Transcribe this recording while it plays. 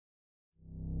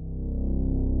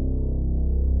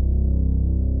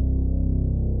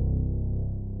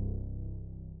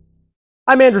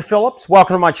I'm Andrew Phillips.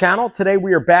 Welcome to my channel. Today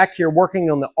we are back here working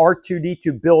on the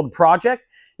R2-D2 build project.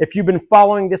 If you've been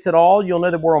following this at all, you'll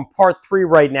know that we're on part 3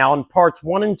 right now. In parts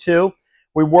 1 and 2,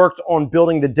 we worked on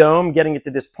building the dome, getting it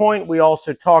to this point. We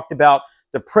also talked about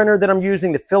the printer that I'm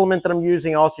using, the filament that I'm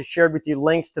using. I also shared with you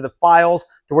links to the files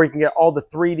to where you can get all the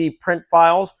 3D print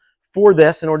files for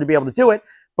this in order to be able to do it.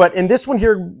 But in this one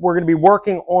here, we're going to be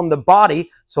working on the body.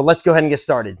 So let's go ahead and get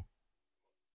started.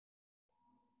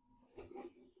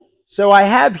 So I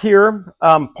have here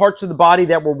parts of the body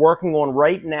that we're working on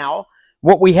right now.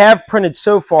 What we have printed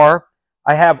so far,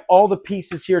 I have all the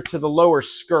pieces here to the lower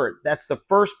skirt. That's the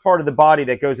first part of the body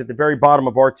that goes at the very bottom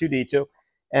of R2-D2.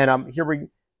 And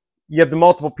you have the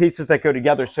multiple pieces that go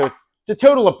together. So it's a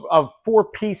total of 4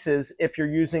 pieces if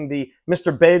you're using the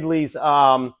Mr. Bailey's,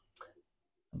 I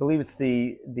believe it's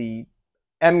the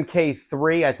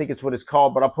MK3, I think it's what it's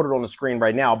called, but I'll put it on the screen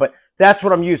right now. But that's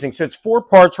what I'm using. So it's 4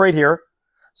 parts right here.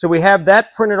 So we have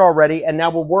that printed already, and now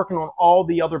we're working on all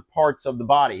the other parts of the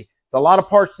body. It's a lot of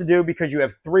parts to do because you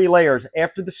have 3 layers.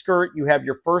 After the skirt, you have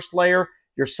your first layer,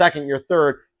 your second, your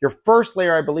third. Your first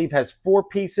layer, I believe, has 4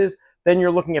 pieces. Then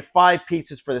you're looking at 5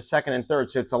 pieces for the second and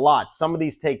third. So it's a lot. Some of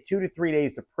these take 2 to 3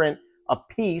 days to print a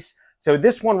piece. So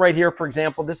this one right here, for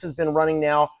example, this has been running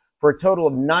now for a total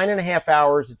of 9.5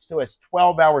 hours. It still has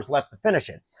 12 hours left to finish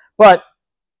it. But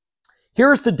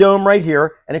here's the dome right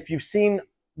here. And if you've seen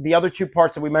the other 2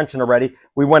 parts that we mentioned already,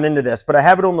 we went into this, but I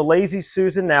have it on the Lazy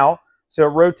Susan now, so it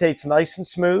rotates nice and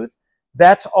smooth.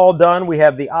 That's all done. We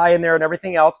have the eye in there and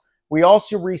everything else. We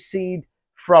also received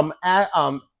from, I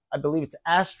believe it's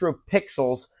Astro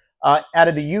Pixels out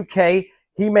of the UK.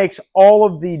 He makes all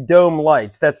of the dome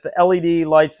lights. That's the LED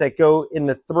lights that go in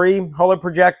the 3 holo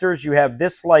projectors. You have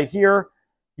this light here.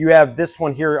 You have this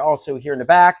one here, also here in the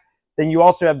back. Then you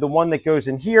also have the one that goes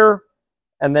in here.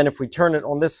 And then if we turn it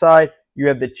on this side, you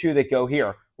have the 2 that go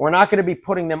here. We're not going to be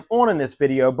putting them on in this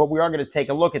video, but we are going to take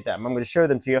a look at them. I'm going to show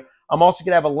them to you. I'm also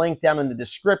going to have a link down in the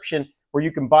description where you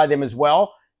can buy them as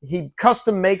well. He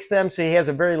custom makes them, so he has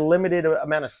a very limited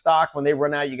amount of stock. When they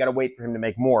run out, you got to wait for him to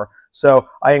make more. So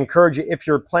I encourage you, if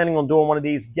you're planning on doing one of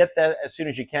these, get that as soon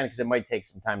as you can because it might take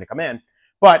some time to come in.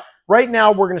 But right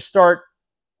now, we're going to start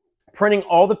printing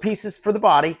all the pieces for the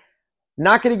body.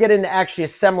 Not going to get into actually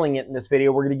assembling it in this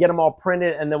video. We're going to get them all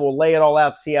printed, and then we'll lay it all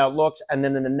out, see how it looks. And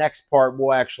then in the next part,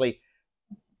 we'll actually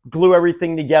glue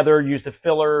everything together, use the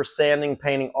filler, sanding,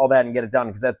 painting, all that, and get it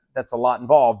done because that's a lot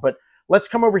involved. But let's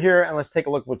come over here and let's take a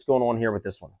look at what's going on here with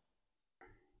this one.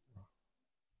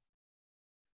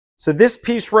 So this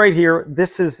piece right here,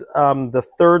 this is the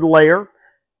 3rd layer.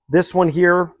 This one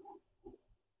here,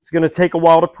 it's going to take a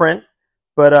while to print,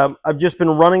 but I've just been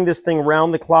running this thing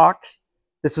around the clock.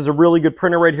 This is a really good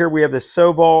printer right here. We have the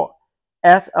Sovol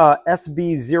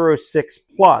SV06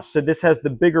 Plus. So this has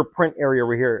the bigger print area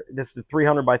over here. This is the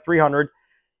 300 by 300.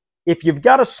 If you've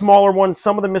got a smaller one,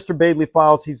 some of the Mr. Bailey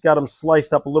files, he's got them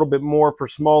sliced up a little bit more for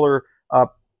smaller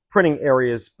printing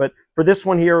areas. But for this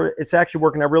one here, it's actually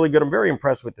working out really good. I'm very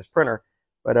impressed with this printer.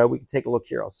 But we can take a look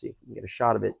here. I'll see if we can get a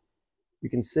shot of it. You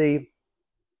can see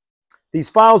these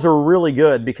files are really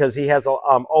good because he has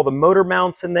all the motor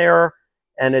mounts in there.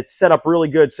 And it's set up really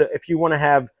good. So if you want to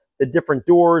have the different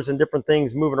doors and different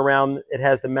things moving around, it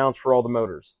has the mounts for all the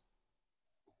motors.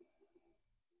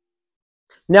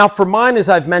 Now for mine, as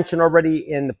I've mentioned already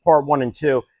in the part 1 and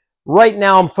 2, right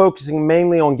now I'm focusing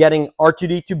mainly on getting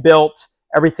R2-D2 built,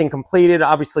 everything completed.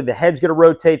 Obviously the head's going to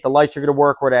rotate, the lights are going to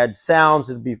work, we're going to add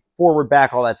sounds, it'll be forward,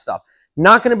 back, all that stuff.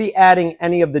 Not going to be adding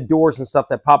any of the doors and stuff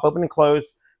that pop open and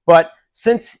closed, but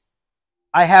since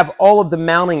I have all of the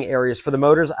mounting areas for the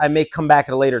motors, I may come back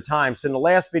at a later time. So in the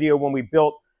last video when we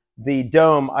built the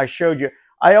dome, I showed you,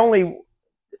 I only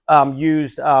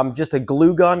used just a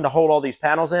glue gun to hold all these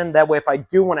panels in. That way, if I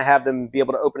do want to have them be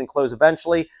able to open and close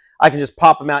eventually, I can just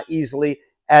pop them out easily,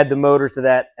 add the motors to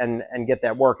that, and get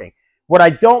that working. What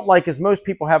I don't like is most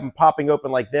people have them popping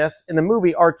open like this. In the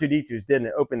movie, R2-D2's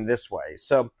didn't open this way.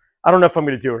 So I don't know if I'm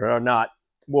going to do it or not.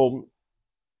 We'll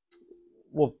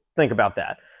think about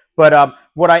that. But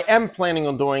what I am planning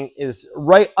on doing is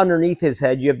right underneath his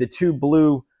head, you have the 2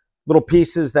 blue little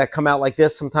pieces that come out like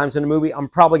this sometimes in the movie. I'm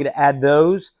probably going to add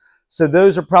those. So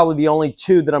those are probably the only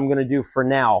 2 that I'm going to do for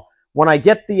now. When I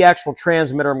get the actual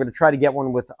transmitter, I'm going to try to get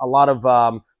one with a lot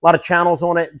of channels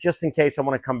on it, just in case I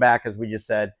want to come back, as we just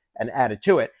said, and add it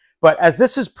to it. But as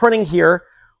this is printing here,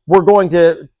 we're going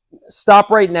to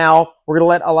stop right now. We're going to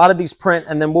let a lot of these print,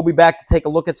 and then we'll be back to take a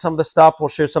look at some of the stuff. We'll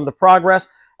show some of the progress.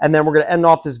 And then we're going to end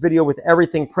off this video with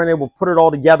everything printed. We'll put it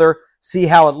all together, see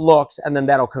how it looks, and then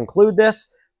that'll conclude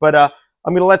this. But I'm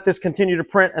going to let this continue to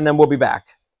print, and then we'll be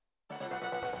back.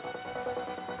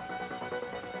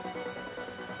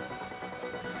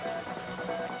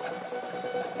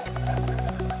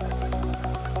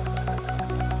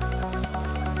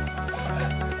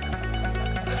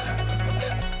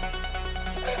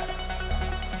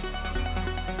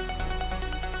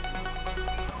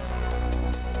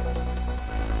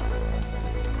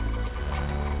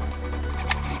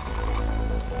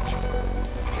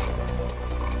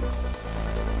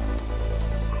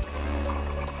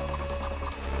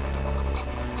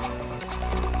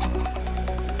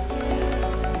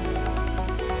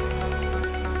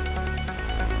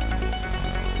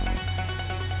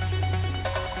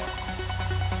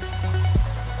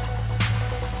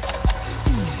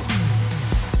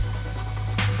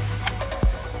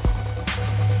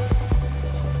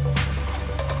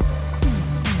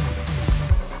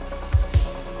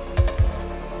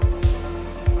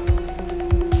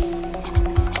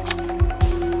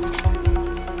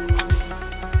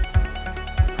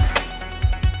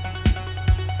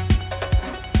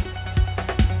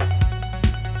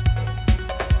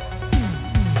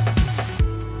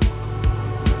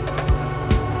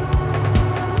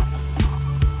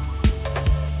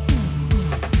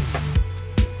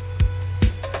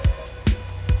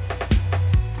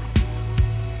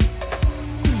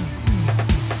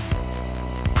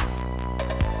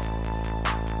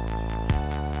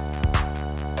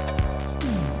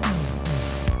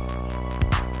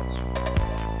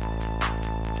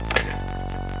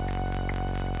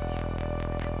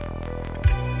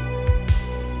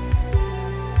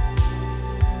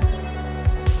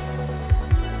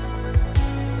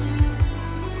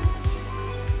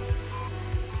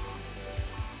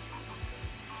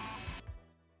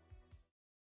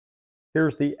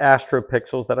 Here's the Astro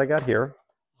Pixels that I got here.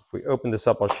 If we open this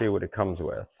up, I'll show you what it comes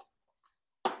with.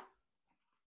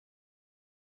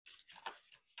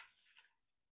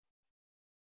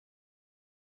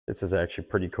 This is actually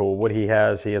pretty cool. What he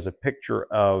has a picture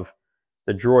of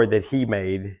the droid that he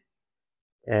made,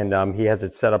 and he has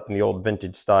it set up in the old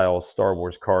vintage style Star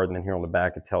Wars card, and then here on the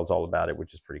back it tells all about it,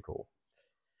 which is pretty cool.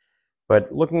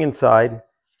 But looking inside,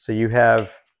 so you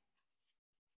have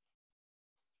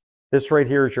this right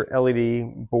here is your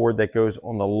LED board that goes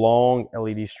on the long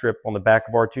LED strip on the back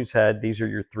of R2's head. These are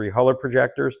your 3 color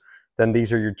projectors. Then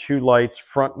these are your 2 lights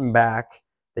front and back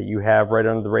that you have right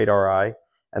under the radar eye.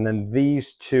 And then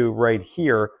these 2 right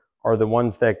here are the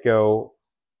ones that go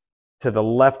to the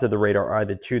left of the radar eye,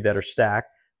 the 2 that are stacked.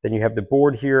 Then you have the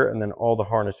board here, and then all the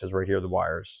harnesses right here, the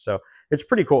wires. So it's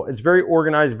pretty cool. It's very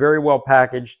organized, very well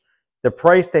packaged. The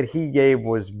price that he gave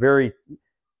was very,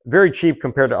 very cheap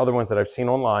compared to other ones that I've seen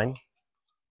online.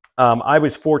 I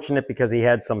was fortunate because he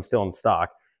had some still in stock.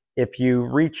 If you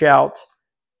reach out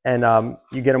and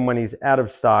you get him when he's out of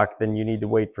stock, then you need to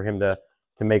wait for him to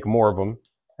make more of them.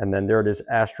 And then there it is,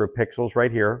 Astro Pixels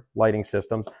right here, lighting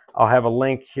systems. I'll have a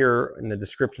link here in the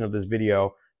description of this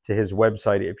video to his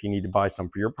website if you need to buy some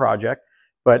for your project.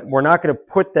 But we're not going to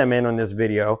put them in on this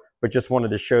video, but just wanted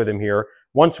to show them here.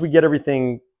 Once we get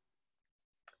everything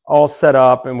all set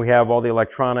up and we have all the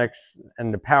electronics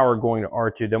and the power going to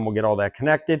R2, then we'll get all that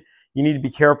connected. You need to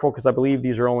be careful because I believe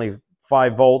these are only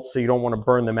 5 volts, so you don't want to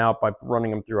burn them out by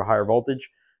running them through a higher voltage.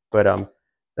 But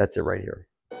that's it right here.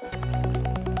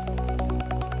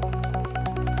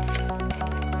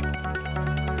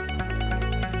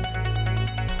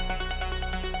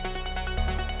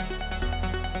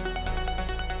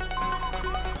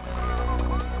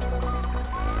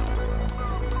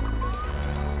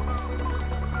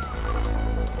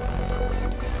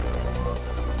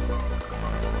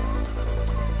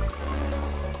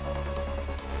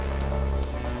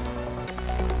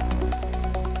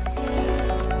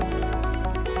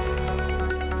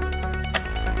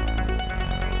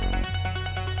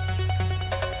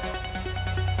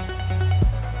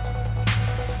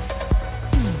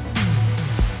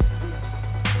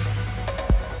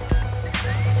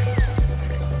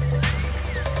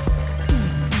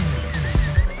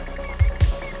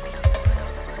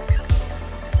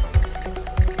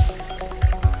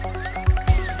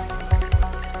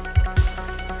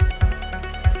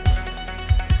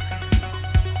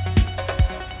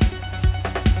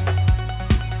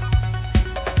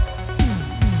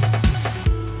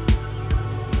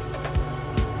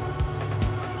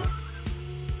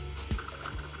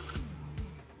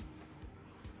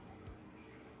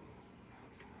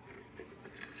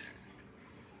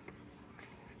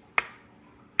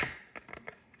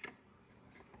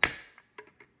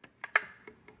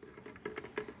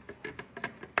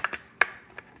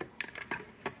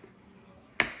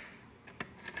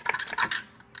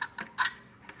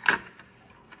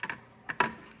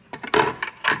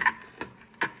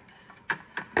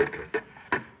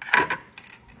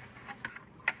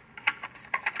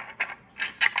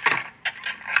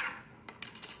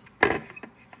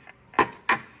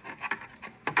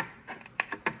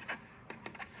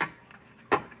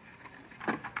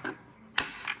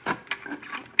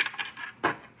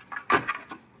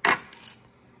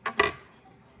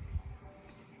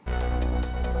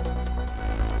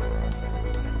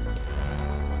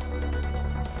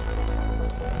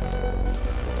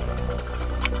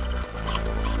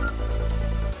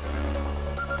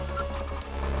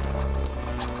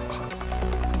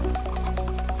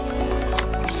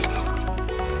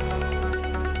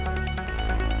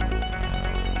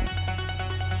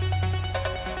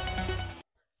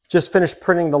 Just finished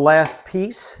printing the last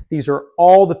piece. These are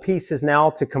all the pieces now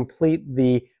to complete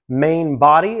the main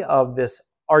body of this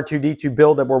R2-D2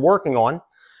 build that we're working on.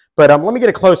 But let me get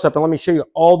a close-up and let me show you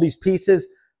all these pieces.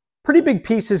 Pretty big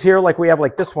pieces here, like we have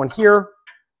like this one here.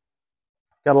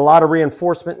 Got a lot of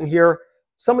reinforcement in here.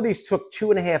 Some of these took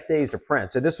 2.5 days to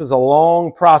print, so this was a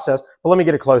long process, but let me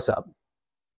get a close-up.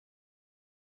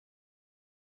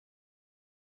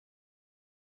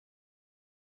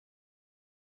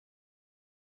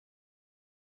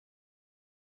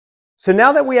 So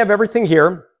now that we have everything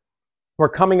here, we're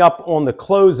coming up on the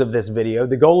close of this video.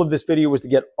 The goal of this video was to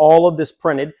get all of this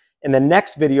printed. In the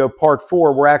next video, part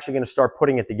 4, we're actually going to start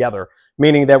putting it together,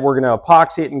 meaning that we're going to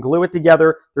epoxy it and glue it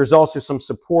together. There's also some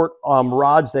support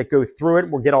rods that go through it.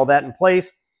 We'll get all that in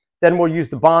place. Then we'll use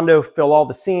the Bondo, fill all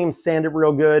the seams, sand it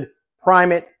real good,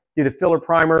 prime it, do the filler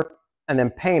primer, and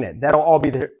then paint it. That'll all be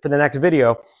for the next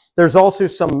video. There's also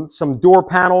some door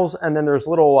panels, and then there's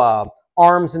little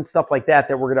arms and stuff like that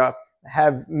that we're going to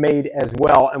have made as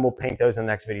well, and we'll paint those in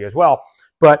the next video as well.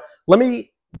 But let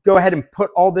me go ahead and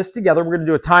put all this together. We're going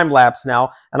to do a time lapse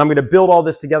now, and I'm going to build all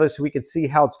this together so we can see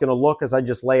how it's going to look as I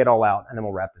just lay it all out, and then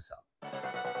we'll wrap this up.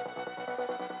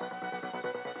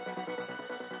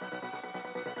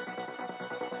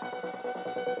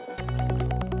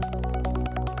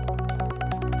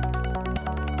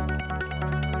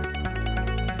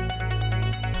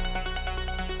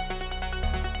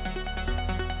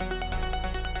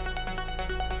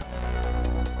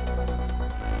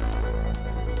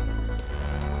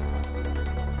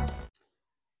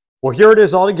 Well, here it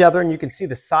is all together, and you can see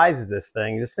the size of this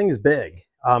thing. This thing is big.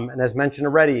 And as mentioned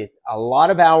already, a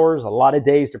lot of hours, a lot of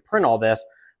days to print all this,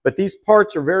 but these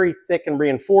parts are very thick and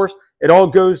reinforced. It all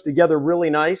goes together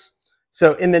really nice.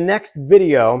 So in the next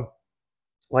video,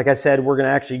 like I said, we're going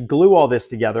to actually glue all this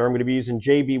together. I'm going to be using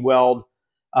JB Weld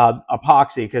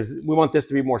epoxy because we want this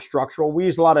to be more structural. We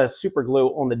use a lot of super glue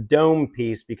on the dome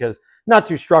piece because not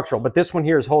too structural, but this one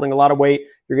here is holding a lot of weight.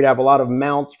 You're going to have a lot of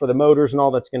mounts for the motors and all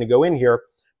that's going to go in here.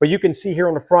 But you can see here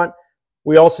on the front,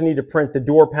 we also need to print the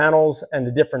door panels and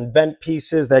the different vent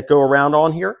pieces that go around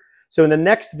on here. So in the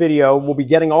next video, we'll be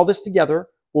getting all this together.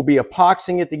 We'll be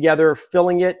epoxying it together,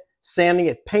 filling it, sanding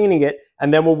it, painting it,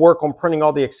 and then we'll work on printing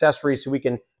all the accessories so we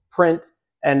can print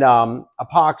and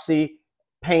epoxy,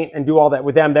 paint, and do all that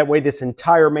with them. That way this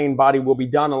entire main body will be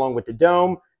done along with the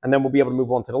dome, and then we'll be able to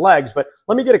move on to the legs. But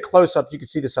let me get a close-up. You can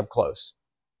see this up close.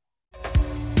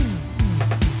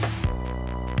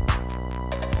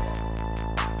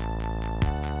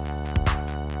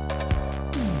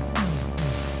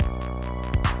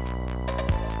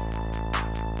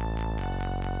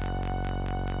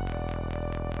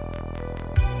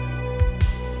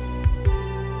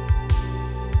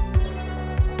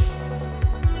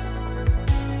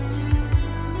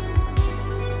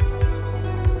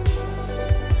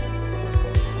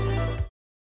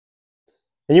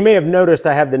 And you may have noticed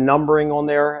I have the numbering on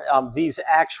there. These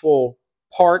actual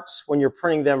parts, when you're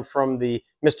printing them from the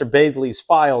Mr. Bathley's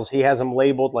files, he has them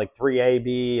labeled like 3A,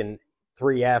 B, and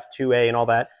 3F, 2A, and all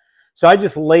that. So I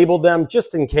just labeled them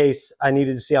just in case I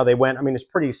needed to see how they went. I mean, it's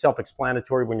pretty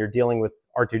self-explanatory when you're dealing with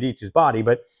R2-D2's body,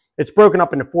 but it's broken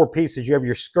up into 4 pieces. You have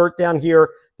your skirt down here,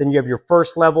 then you have your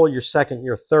first level, your second, and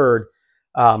your third.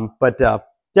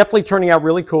 Definitely turning out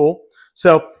really cool.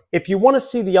 So if you want to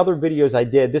see the other videos I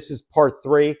did, this is part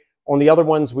 3. On the other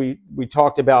ones, we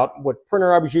talked about what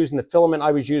printer I was using, the filament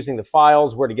I was using, the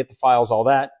files, where to get the files, all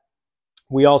that.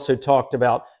 We also talked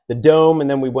about the dome, and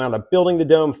then we wound up building the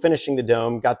dome, finishing the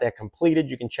dome, got that completed.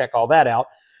 You can check all that out.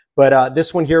 But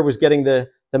this one here was getting the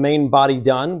main body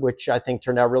done, which I think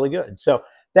turned out really good. So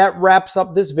that wraps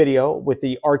up this video with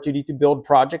the R2-D2 build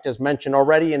project. As mentioned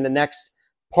already, in the next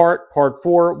part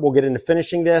 4, we'll get into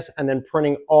finishing this and then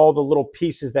printing all the little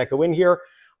pieces that go in here.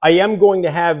 I am going to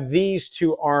have these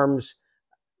 2 arms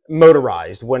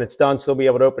motorized when it's done, so they'll be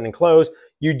able to open and close.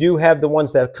 You do have the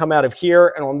ones that come out of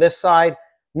here, and on this side,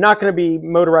 not going to be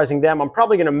motorizing them. I'm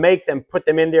probably going to make them, put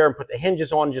them in there and put the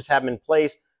hinges on and just have them in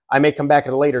place. I may come back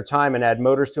at a later time and add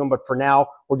motors to them, but for now,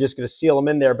 we're just going to seal them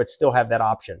in there, but still have that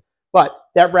option. But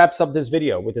that wraps up this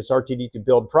video with this R2-D2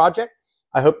 build project.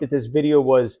 I hope that this video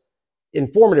was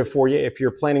informative for you. If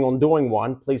you're planning on doing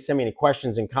one, please send me any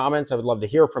questions and comments. I would love to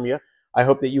hear from you. I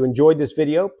hope that you enjoyed this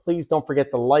video. Please don't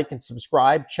forget to like and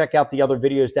subscribe. Check out the other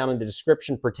videos down in the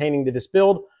description pertaining to this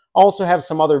build. I also have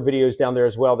some other videos down there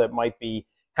as well that might be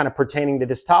kind of pertaining to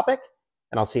this topic,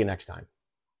 and I'll see you next time.